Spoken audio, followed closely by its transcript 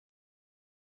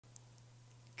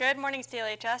Good morning,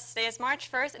 CLHS. Today is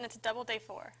March 1st, and it's a double day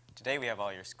 4. Today we have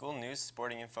all your school news,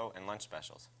 sporting info, and lunch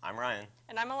specials. I'm Ryan.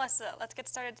 And I'm Alyssa. Let's get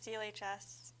started,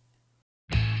 CLHS.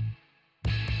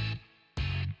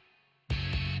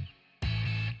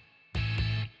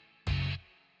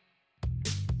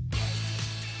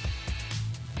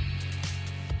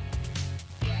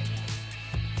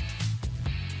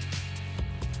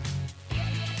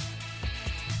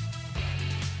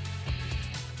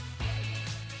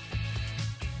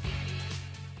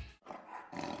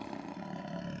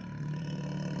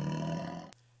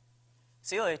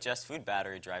 CLHS Food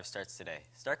Battery Drive starts today.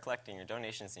 Start collecting your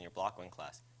donations in your Block 1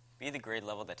 class. Be the grade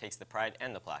level that takes the pride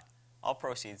and the plaque. All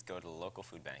proceeds go to the local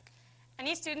food bank.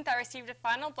 Any student that received a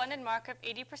final blended mark of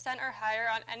 80% or higher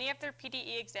on any of their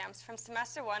PDE exams from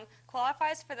Semester 1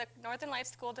 qualifies for the Northern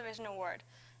Lights School Division Award.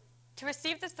 To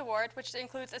receive this award, which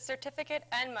includes a certificate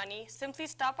and money, simply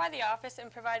stop by the office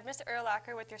and provide Ms.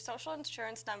 Erlacher with your social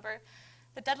insurance number.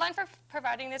 The deadline for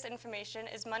providing this information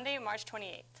is Monday, March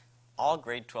 28th. All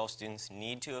grade 12 students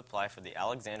need to apply for the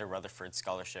Alexander Rutherford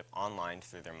Scholarship online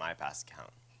through their MyPass account.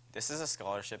 This is a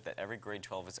scholarship that every grade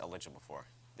 12 is eligible for.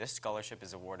 This scholarship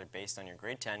is awarded based on your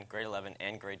grade 10, grade 11,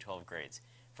 and grade 12 grades.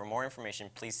 For more information,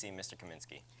 please see Mr.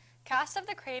 Kaminsky. Casts of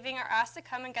the Craving are asked to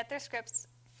come and get their scripts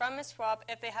from Ms. Schwab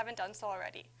if they haven't done so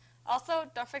already. Also,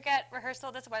 don't forget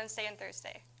rehearsal this Wednesday and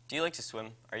Thursday. Do you like to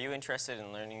swim? Are you interested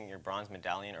in learning your bronze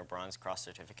medallion or bronze cross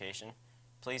certification?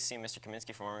 Please see Mr.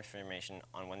 Kaminsky for more information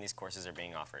on when these courses are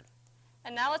being offered.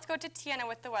 And now let's go to Tiana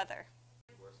with the weather.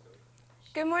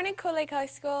 Good morning, Cold Lake High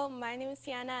School. My name is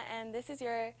Tiana, and this is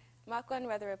your Mach 1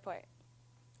 weather report.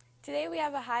 Today we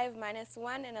have a high of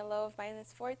 -1 and a low of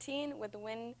 -14 with the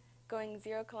wind going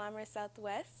 0 kilometers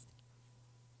southwest.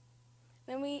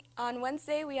 Then on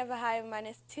Wednesday we have a high of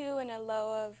 -2 and a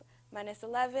low of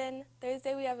 -11.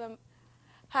 Thursday we have a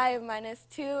high of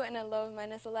 -2 and a low of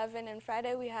 -11, and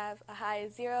Friday we have a high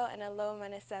of 0 and a low of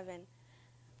 -7.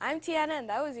 I'm Tiana, and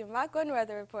that was your Mach 1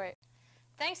 weather report.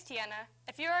 Thanks, Tiana.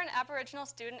 If you are an Aboriginal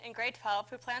student in grade 12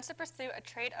 who plans to pursue a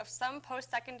trade of some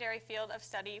post-secondary field of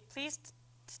study, please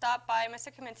stop by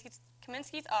Mr.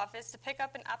 Kaminsky's office to pick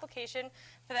up an application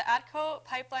for the ATCO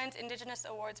Pipelines Indigenous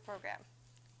Awards Program.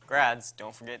 Grads,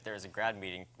 don't forget there is a grad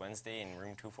meeting Wednesday in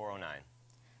room 2409.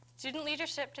 Student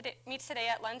leadership meets today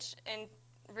at lunch in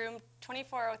room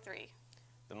 2403.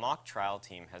 The mock trial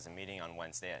team has a meeting on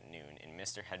Wednesday at noon in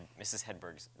Mrs.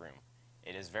 Hedberg's room.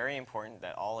 It is very important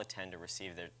that all attend to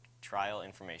receive their trial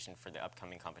information for the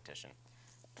upcoming competition.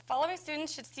 The following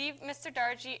students should see Mr.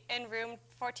 Dargy in room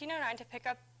 1409 to pick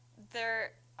up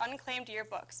their unclaimed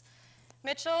yearbooks: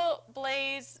 Mitchell,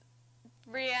 Blaze,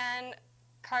 Brianne,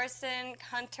 Carson,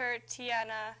 Hunter,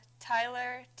 Tiana,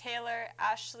 Tyler, Taylor,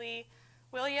 Ashley,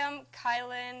 William,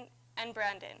 Kylan, and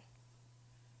Brandon.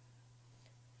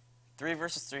 3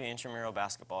 vs 3 intramural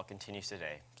basketball continues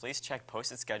today. Please check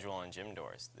posted schedule on gym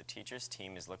doors. The teachers'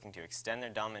 team is looking to extend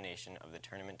their domination of the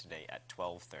tournament today at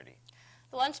 12:30.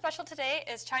 The lunch special today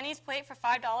is Chinese plate for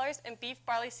 $5 and beef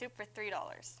barley soup for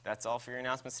 $3. That's all for your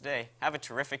announcements today. Have a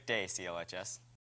terrific day, CLHS.